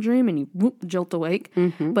die in a dream and you whoop, jolt awake?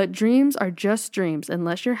 Mm-hmm. But dreams are just dreams.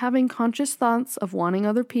 Unless you're having conscious thoughts of wanting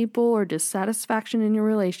other people or dissatisfaction in your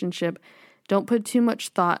relationship, don't put too much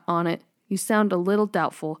thought on it. You sound a little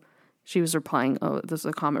doubtful. She was replying, oh, this is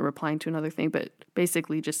a comment replying to another thing, but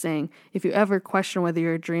basically just saying, if you ever question whether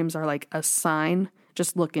your dreams are like a sign,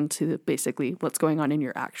 just look into basically what's going on in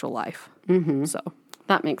your actual life. Mm-hmm. So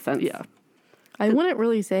that makes sense. Yeah. I wouldn't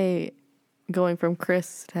really say going from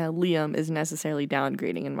Chris to Liam is necessarily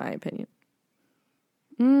downgrading, in my opinion.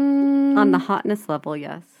 On the hotness level,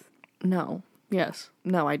 yes. No. Yes.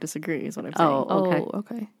 No, I disagree is what I'm saying. Oh, okay. Oh,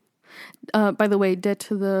 okay. By the way, Dead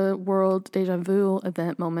to the World Deja Vu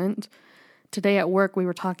event moment. Today at work, we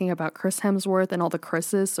were talking about Chris Hemsworth and all the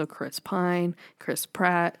Chris's. So Chris Pine, Chris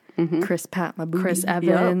Pratt, Chris Pat my booty. Chris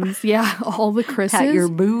Evans. Yeah, all the Chris's. Pat your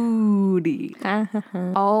booty.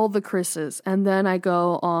 All the Chris's. And then I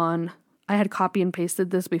go on, I had copy and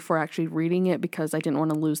pasted this before actually reading it because I didn't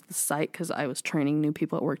want to lose the site because I was training new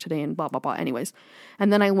people at work today and blah, blah, blah. Anyways.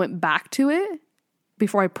 And then I went back to it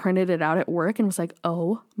before I printed it out at work and was like,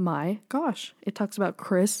 oh my gosh. It talks about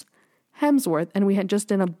Chris Hemsworth. And we had just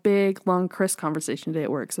done a big, long Chris conversation today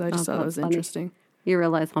at work. So I just thought that was funny. interesting. You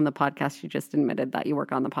realize on the podcast, you just admitted that you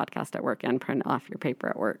work on the podcast at work and print off your paper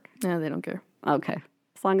at work. Yeah, they don't care. Okay.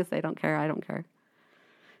 As long as they don't care, I don't care.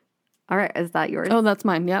 All right, is that yours? Oh, that's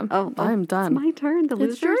mine. Yeah. Oh, I'm done. It's my turn. The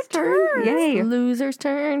It's your loser's turn. Yay. The loser's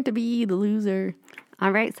turn to be the loser.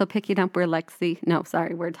 All right, so picking up where where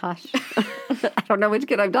Tosh. I don't know which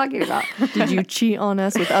kid I'm talking about. Did you cheat on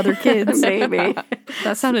us with other kids? Maybe.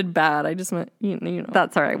 That sounded bad. I just meant, you know.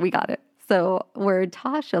 That's all right. We got it. So where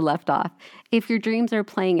Tasha left off, if your dreams are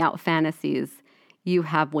playing out fantasies you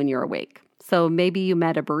have when you're awake. So maybe you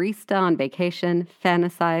met a barista on vacation,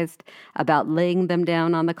 fantasized about laying them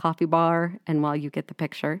down on the coffee bar, and while you get the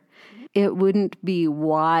picture, it wouldn't be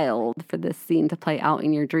wild for this scene to play out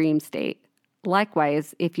in your dream state.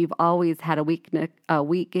 Likewise, if you've always had a waking.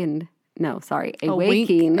 Wink. Oh,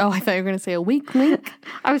 I thought you were going to say a wink.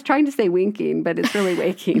 I was trying to say winking, but it's really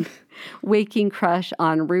waking. Waking crush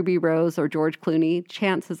on Ruby Rose or George Clooney,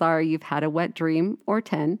 chances are you've had a wet dream or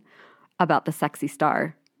 10 about the sexy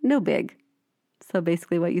star. No big. So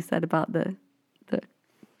basically what you said about the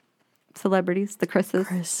celebrities, the Chris's.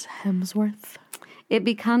 Chris Hemsworth. It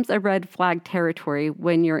becomes a red flag territory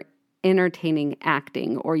when you're entertaining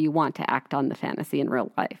acting or you want to act on the fantasy in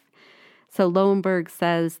real life. So Lowenberg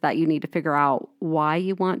says that you need to figure out why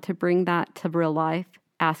you want to bring that to real life.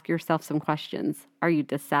 Ask yourself some questions. Are you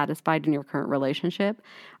dissatisfied in your current relationship?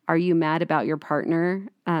 Are you mad about your partner,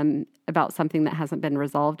 about something that hasn't been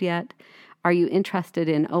resolved yet? Are you interested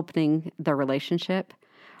in opening the relationship?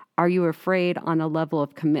 Are you afraid on a level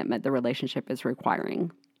of commitment the relationship is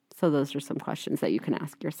requiring? So those are some questions that you can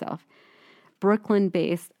ask yourself.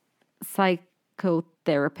 Brooklyn-based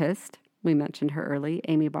psychotherapist, we mentioned her early,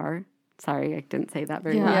 Amy Barr. Sorry, I didn't say that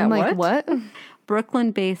very well. I'm like, what?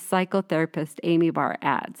 Brooklyn-based psychotherapist Amy Barr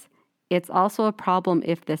adds, it's also a problem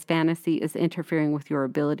if this fantasy is interfering with your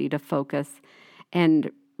ability to focus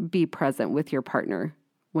and be present with your partner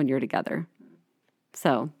when you're together.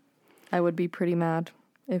 So I would be pretty mad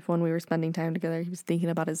if when we were spending time together, he was thinking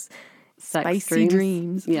about his sex spicy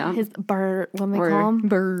dreams. Yeah. His what do they Or call him?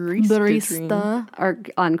 Barista. Or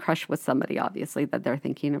on crush with somebody, obviously, that they're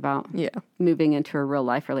thinking about moving into a real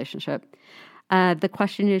life relationship. The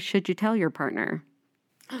question is, should you tell your partner?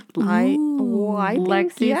 I think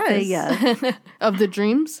Lexi, yes. say yes. Of the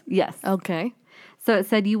dreams? Yes. Okay. So it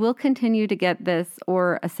said you will continue to get this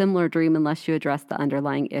or a similar dream unless you address the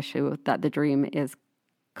underlying issue that the dream is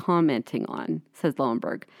commenting on, says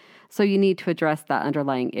Lowenberg. So you need to address that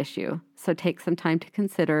underlying issue. So take some time to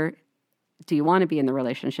consider, do you want to be in the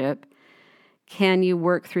relationship? Can you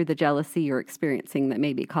work through the jealousy you're experiencing that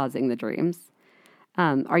may be causing the dreams?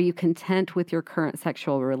 Are you content with your current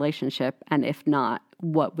sexual relationship? And if not,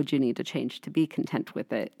 what would you need to change to be content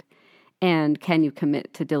with it? And can you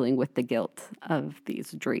commit to dealing with the guilt of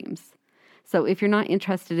these dreams? So if you're not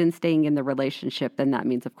interested in staying in the relationship, then that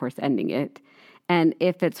means, of course, ending it. And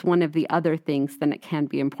if it's one of the other things, then it can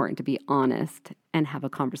be important to be honest and have a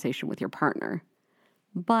conversation with your partner.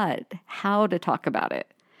 But how to talk about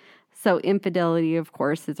it? So infidelity, of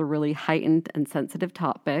course, is a really heightened and sensitive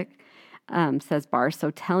topic, says Barr.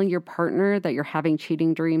 So telling your partner that you're having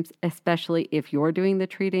cheating dreams, especially if you're doing the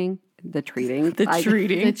cheating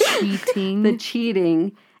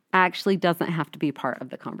actually doesn't have to be part of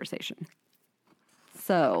the conversation.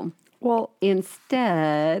 So, Well,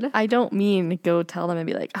 instead, I don't mean go tell them and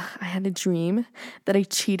be like, I had a dream that I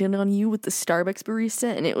cheated on you with the Starbucks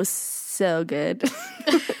barista and it was so good.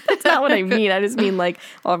 That's not what I mean. I just mean like,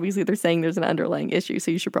 obviously they're saying there's an underlying issue, so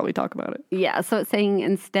you should probably talk about it. yeah, so it's saying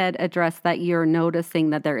instead address that you're noticing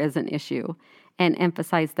that there is an issue and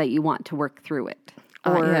emphasize that you want to work through it.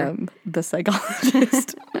 I am the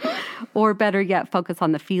psychologist. Or better yet, focus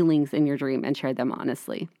on the feelings in your dream and share them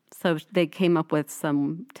honestly. So they came up with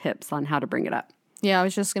some tips on how to bring it up. Yeah, I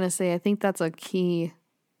was just going to say, I think that's a key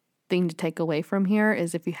thing to take away from here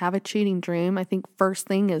is if you have a cheating dream, I think first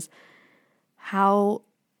thing is how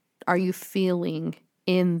are you feeling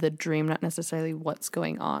in the dream, not necessarily what's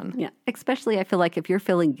going on. Yeah, especially I feel like if you're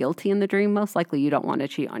feeling guilty in the dream, most likely you don't want to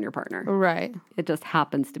cheat on your partner. Right. It just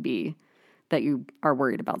happens to be that you are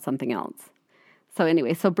worried about something else. So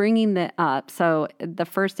anyway, so bringing that up. So the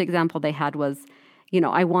first example they had was,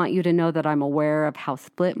 I want you to know that I'm aware of how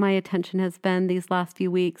split my attention has been these last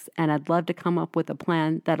few weeks, and I'd love to come up with a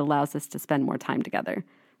plan that allows us to spend more time together.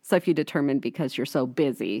 So if you determine because you're so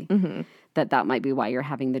busy that might be why you're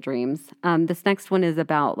having the dreams. This next one is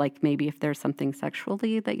about like maybe if there's something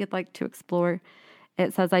sexually that you'd like to explore.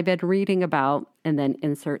 It says, I've been reading about, and then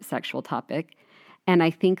insert sexual topic. And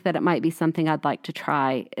I think that it might be something I'd like to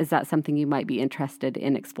try. Is that something you might be interested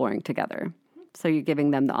in exploring together? So you're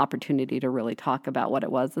giving them the opportunity to really talk about what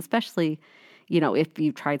it was, especially, if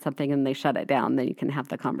you tried something and they shut it down, then you can have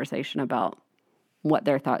the conversation about what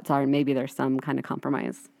their thoughts are. And maybe there's some kind of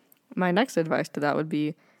compromise. My next advice to that would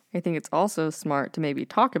be I think it's also smart to maybe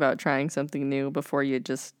talk about trying something new before you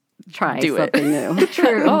just Try do something new.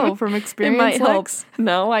 True. Oh, from It experience, might help. Lex?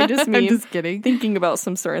 No, I just mean just kidding. thinking about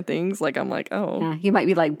some certain things. Like I'm like, oh, Yeah, you might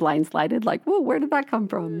be like blindsided, like, whoa, where did that come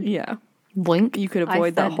from? yeah. Blink. You could I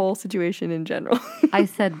avoid that said- whole situation in general. I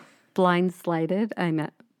said blindsided. I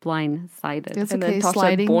meant blindsided. It's And okay. then toss a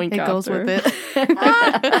Sliding. boink It goes after. with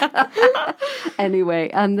it. Anyway,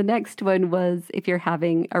 the next one was if you're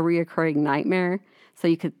having a reoccurring nightmare. So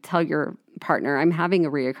you could tell your partner, I'm having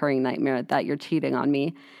a reoccurring nightmare that you're cheating on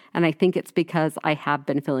me. And I think it's because I have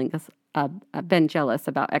been feeling this, been jealous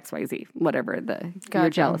about XYZ, whatever you're Gotcha.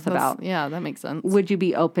 jealous That's- about. Yeah, that makes sense. Would you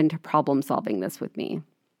be open to problem solving this with me?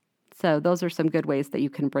 So those are some good ways that you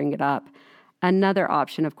can bring it up. Another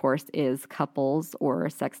option, of course, is couples or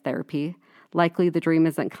sex therapy. Likely the dream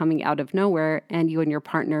isn't coming out of nowhere, and you and your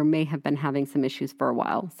partner may have been having some issues for a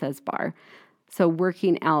while, says Barr. So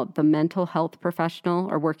working out the mental health professional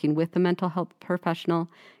or working with the mental health professional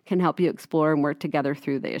can help you explore and work together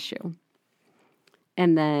through the issue.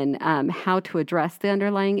 And then how to address the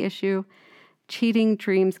underlying issue. Cheating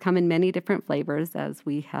dreams come in many different flavors, as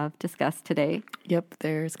we have discussed today. Yep,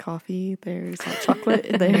 there's coffee, there's hot chocolate,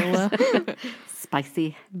 there's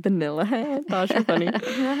Spicy. vanilla. Gosh, you're funny.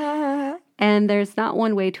 And there's not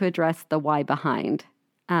one way to address the why behind,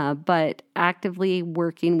 but actively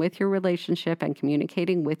working with your relationship and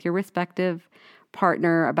communicating with your respective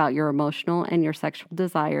partner about your emotional and your sexual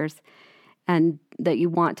desires, and that you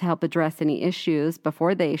want to help address any issues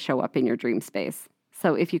before they show up in your dream space.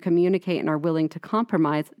 So if you communicate and are willing to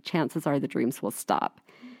compromise, chances are the dreams will stop.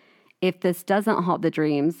 If this doesn't halt the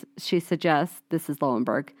dreams, she suggests, this is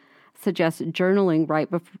Lowenberg, suggests journaling right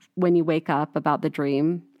when you wake up about the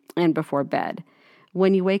dream and before bed.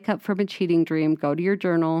 When you wake up from a cheating dream, go to your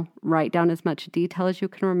journal, write down as much detail as you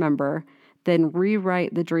can remember, then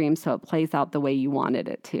rewrite the dream so it plays out the way you wanted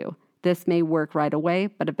it to. This may work right away,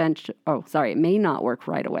 but it may not work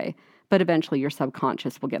right away, but eventually your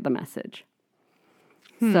subconscious will get the message.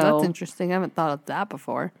 So That's interesting. I haven't thought of that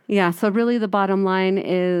before. yeah, so really the bottom line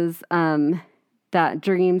is that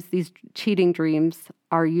dreams, these cheating dreams,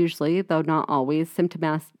 are usually, though not always,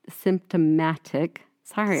 symptomatic.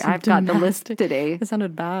 Sorry, I've got the list today. It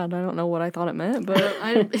sounded bad. I don't know what I thought it meant, but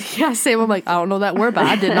Yeah, same. I'm like, I don't know that word, but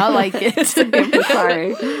I did not like it.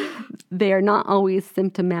 Sorry. They are not always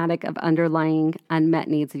symptomatic of underlying unmet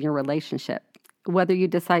needs in your relationship. Whether you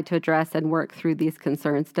decide to address and work through these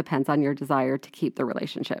concerns depends on your desire to keep the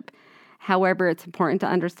relationship. However, it's important to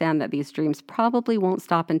understand that these dreams probably won't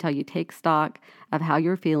stop until you take stock of how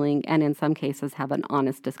you're feeling and in some cases have an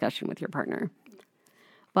honest discussion with your partner.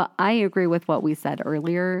 But I agree with what we said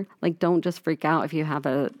earlier. Like, don't just freak out if you have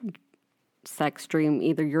a sex dream.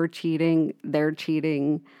 Either you're cheating, they're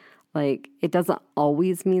cheating. Like, it doesn't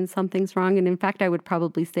always mean something's wrong. And in fact, I would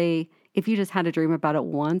probably say if you just had a dream about it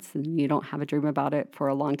once and you don't have a dream about it for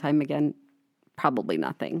a long time again, probably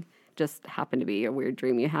nothing. Just happened to be a weird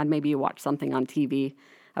dream you had. Maybe you watched something on TV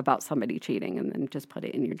about somebody cheating and then just put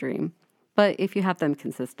it in your dream. But if you have them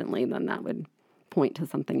consistently, then that would point to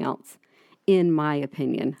something else, in my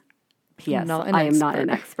opinion. P.S. I am not an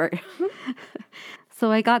expert.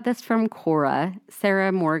 So I got this from Cora.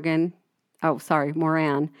 Sarah Moran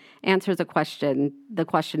answers a question. The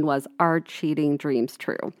question was, are cheating dreams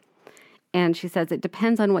true? And she says, it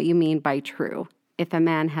depends on what you mean by true. If a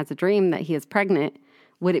man has a dream that he is pregnant,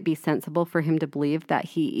 would it be sensible for him to believe that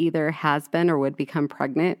he either has been or would become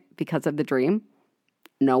pregnant because of the dream?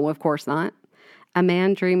 No, of course not. A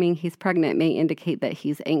man dreaming he's pregnant may indicate that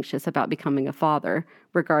he's anxious about becoming a father,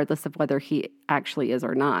 regardless of whether he actually is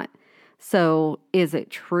or not. So is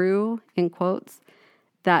it true, in quotes,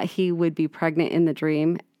 that he would be pregnant in the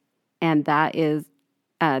dream and that is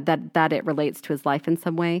that it relates to his life in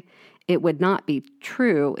some way? It would not be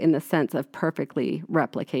true in the sense of perfectly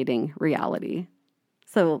replicating reality.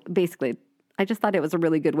 So basically, I just thought it was a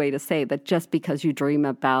really good way to say that just because you dream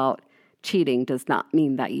about cheating does not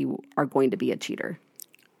mean that you are going to be a cheater.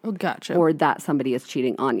 Oh, gotcha. Or that somebody is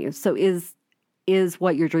cheating on you. So is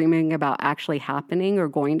what you're dreaming about actually happening or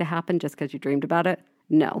going to happen just because you dreamed about it?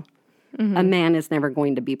 No. Mm-hmm. A man is never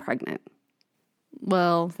going to be pregnant.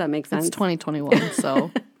 Well, does that make sense? It's 2021,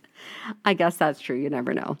 so I guess that's true. You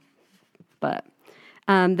never know. But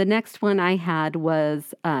the next one I had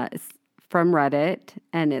was from Reddit,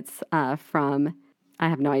 and it's from, I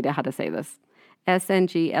have no idea how to say this,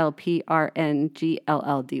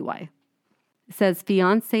 SNGLPRNGLLDY. It says,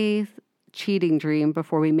 fiance's cheating dream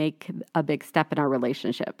before we make a big step in our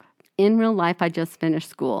relationship. In real life, I just finished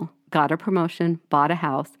school, got a promotion, bought a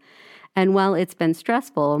house, and while it's been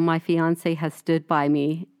stressful, my fiance has stood by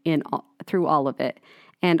me through all of it,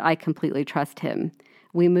 and I completely trust him.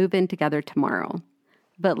 We move in together tomorrow.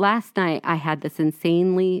 But last night, I had this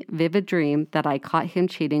insanely vivid dream that I caught him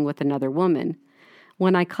cheating with another woman.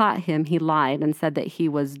 When I caught him, he lied and said that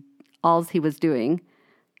all he was doing,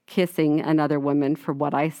 kissing another woman for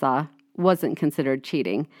what I saw, wasn't considered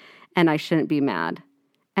cheating, and I shouldn't be mad.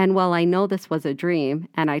 And while I know this was a dream,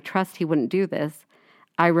 and I trust he wouldn't do this,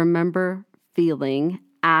 I remember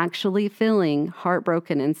actually feeling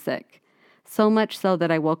heartbroken and sick. So much so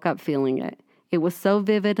that I woke up feeling it. It was so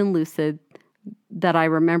vivid and lucid that I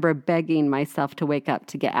remember begging myself to wake up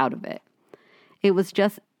to get out of it. It was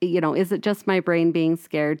just, is it just my brain being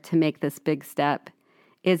scared to make this big step?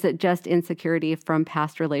 Is it just insecurity from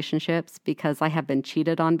past relationships because I have been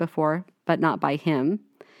cheated on before, but not by him?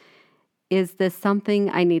 Is this something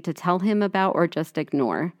I need to tell him about or just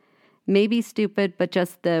ignore? Maybe stupid, but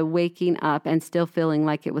just the waking up and still feeling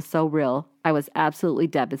like it was so real. I was absolutely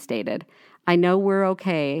devastated. I know we're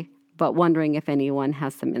okay, but wondering if anyone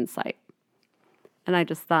has some insight. And I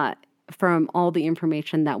just thought, from all the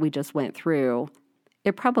information that we just went through,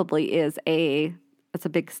 it probably is it's a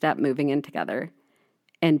big step moving in together.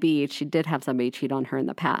 And B, she did have somebody cheat on her in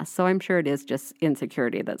the past. So I'm sure it is just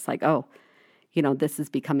insecurity that's like, oh, this is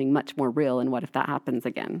becoming much more real. And what if that happens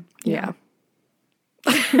again? Yeah.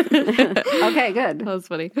 Okay, good. That was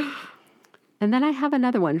funny. And then I have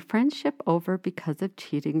another one. Friendship over because of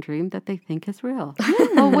cheating dream that they think is real.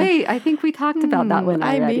 Oh, wait. I think we talked about that one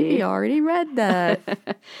already. I maybe already read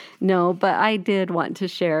that. No, but I did want to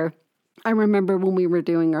share. I remember when we were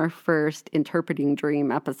doing our first interpreting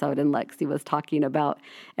dream episode and Lexi was talking about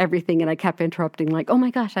everything and I kept interrupting like, oh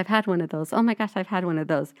my gosh, I've had one of those. Oh my gosh, I've had one of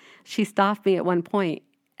those. She stopped me at one point.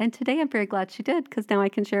 And today I'm very glad she did because now I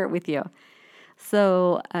can share it with you.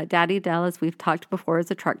 So Daddy Dell, as we've talked before,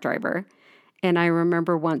 is a truck driver. And I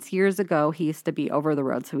remember once years ago, he used to be over the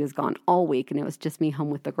road. So he was gone all week and it was just me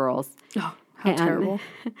home with the girls. Oh, how terrible.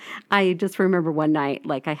 I just remember one night,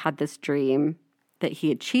 like I had this dream that he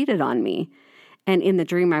had cheated on me. And in the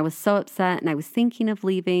dream, I was so upset and I was thinking of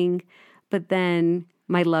leaving. But then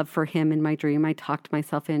my love for him in my dream, I talked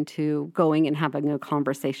myself into going and having a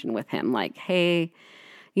conversation with him. Like, hey,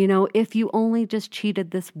 if you only just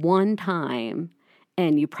cheated this one time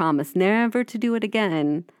and you promise never to do it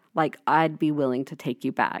again, like I'd be willing to take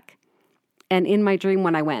you back. And in my dream,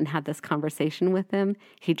 when I went and had this conversation with him,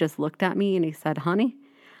 he just looked at me and he said, honey,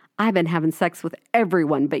 I've been having sex with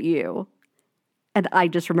everyone but you. And I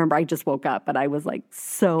just remember I just woke up and I was like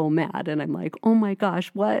so mad. And I'm like, oh my gosh,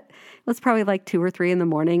 what? It was probably like 2 or 3 in the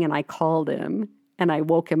morning and I called him and I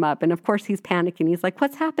woke him up. And of course he's panicking. He's like,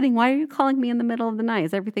 what's happening? Why are you calling me in the middle of the night?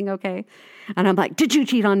 Is everything okay? And I'm like, did you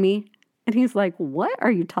cheat on me? And he's like, what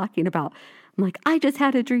are you talking about? I'm like, I just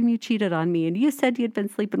had a dream you cheated on me. And you said you'd been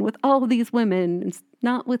sleeping with all these women and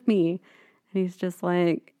not with me. And he's just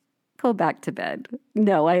like, go back to bed.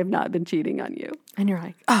 No, I have not been cheating on you. And you're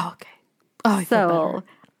like, oh, okay. Oh, I feel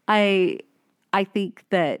better. I think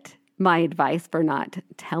that my advice for not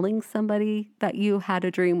telling somebody that you had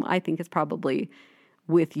a dream, I think is probably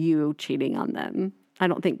with you cheating on them. I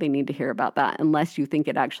don't think they need to hear about that unless you think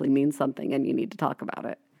it actually means something and you need to talk about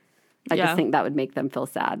it. I just think that would make them feel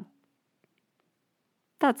sad.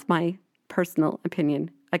 That's my personal opinion.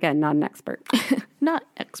 Again, not an expert. Not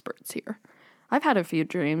experts here. I've had a few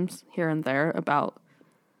dreams here and there about,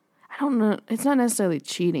 I don't know, it's not necessarily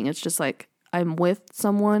cheating. It's just like I'm with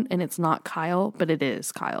someone and it's not Kyle, but it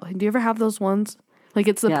is Kyle. Do you ever have those ones? Like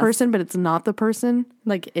it's the person, but it's not the person.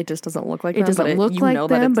 Like it just doesn't look like it them. Doesn't look like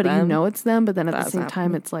them, but you know it's them. But then at That's the same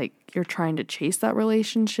time, it's like you're trying to chase that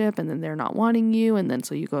relationship and then they're not wanting you. And then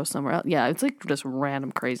so you go somewhere else. Yeah, it's like just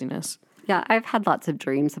random craziness. Yeah, I've had lots of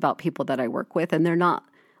dreams about people that I work with and they're not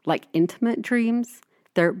like intimate dreams.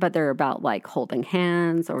 They're about like holding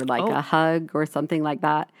hands or like a hug or something like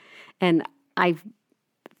that. And I've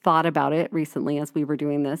thought about it recently as we were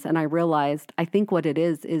doing this and I realized I think what it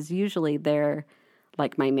is usually they're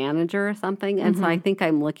like my manager or something. And so I think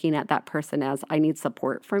I'm looking at that person as I need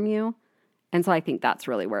support from you. And so I think that's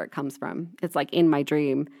really where it comes from. It's like in my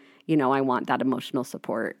dream, I want that emotional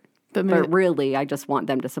support. But really, I just want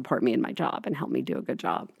them to support me in my job and help me do a good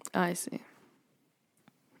job. I see.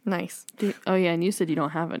 Nice. Oh, yeah, and you said you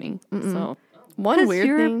don't have any. So One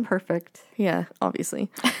weird thing. Perfect. Yeah, obviously.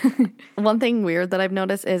 One thing weird that I've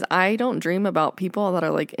noticed is I don't dream about people that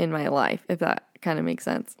are like in my life, if that kind of makes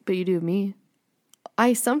sense. But you do me.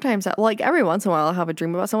 I sometimes, like every once in a while, I'll have a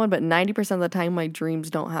dream about someone, but 90% of the time, my dreams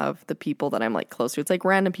don't have the people that I'm like close to. It's like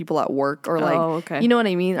random people at work or like, you know what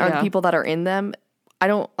I mean? Or the people that are in them. I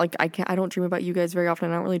don't dream about you guys very often.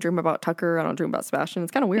 I don't really dream about Tucker. I don't dream about Sebastian.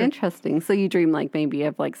 It's kind of weird. Interesting. So you dream like maybe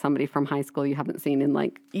of like somebody from high school you haven't seen in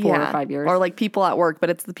like 4 or 5 years. Or like people at work, but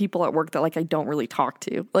it's the people at work that like I don't really talk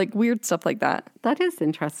to. Like weird stuff like that. That is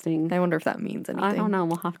interesting. I wonder if that means anything. I don't know.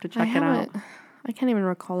 We'll have to check it out. I can't even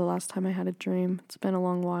recall the last time I had a dream. It's been a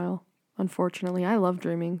long while. Unfortunately, I love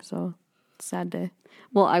dreaming, so it's a sad day.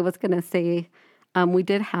 Well, I was going to say we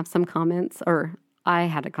did have some comments, or I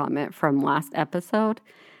had a comment from last episode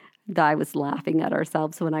that I was laughing at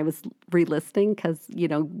ourselves when I was re-listening because, you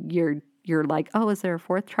know, you're like, oh, is there a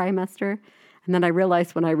 4th trimester? And then I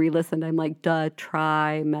realized when I re-listened, I'm like, duh,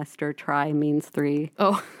 trimester, tri means 3.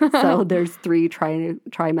 Oh. So there's 3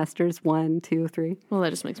 trimesters, 1, 2, 3. Well,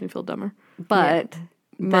 that just makes me feel dumber. But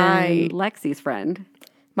then Lexi's friend.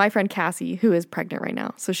 My friend Cassie, who is pregnant right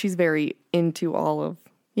now. So she's very into all of,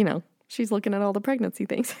 you know, she's looking at all the pregnancy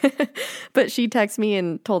things. But she texted me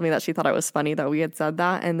and told me that she thought it was funny that we had said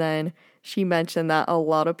that. And then she mentioned that a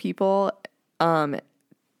lot of people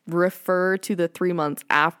refer to the 3 months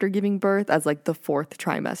after giving birth as like the 4th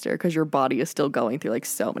trimester because your body is still going through like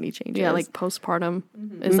so many changes. Yeah, like postpartum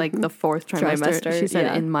is like the 4th trimester. She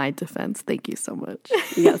said, in my defense, thank you so much.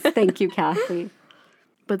 Yes, thank you, Cassie.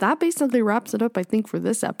 But that basically wraps it up, I think, for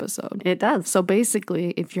this episode. It does. So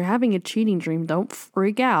basically, if you're having a cheating dream, don't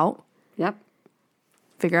freak out. Yep.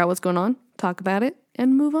 Figure out what's going on, talk about it,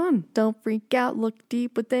 and move on. Don't freak out, look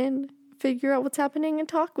deep within, figure out what's happening and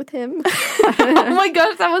talk with him. Oh my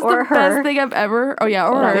gosh, that was the best thing I've ever. Oh yeah,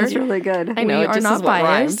 or that her. was really good. I know, We it are just not is what biased.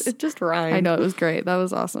 rhymes. It just rhymes. I know, it was great. That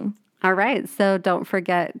was awesome. All right. So don't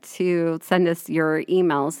forget to send us your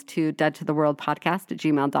emails to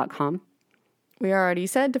deadtotheworldpodcast@gmail.com. We already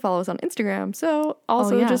said to follow us on Instagram, so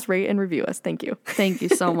also just rate and review us. Thank you. Thank you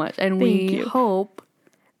so much. And we hope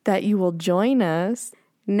that you will join us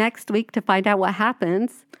next week to find out what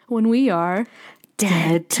happens when we are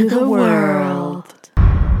dead to the world.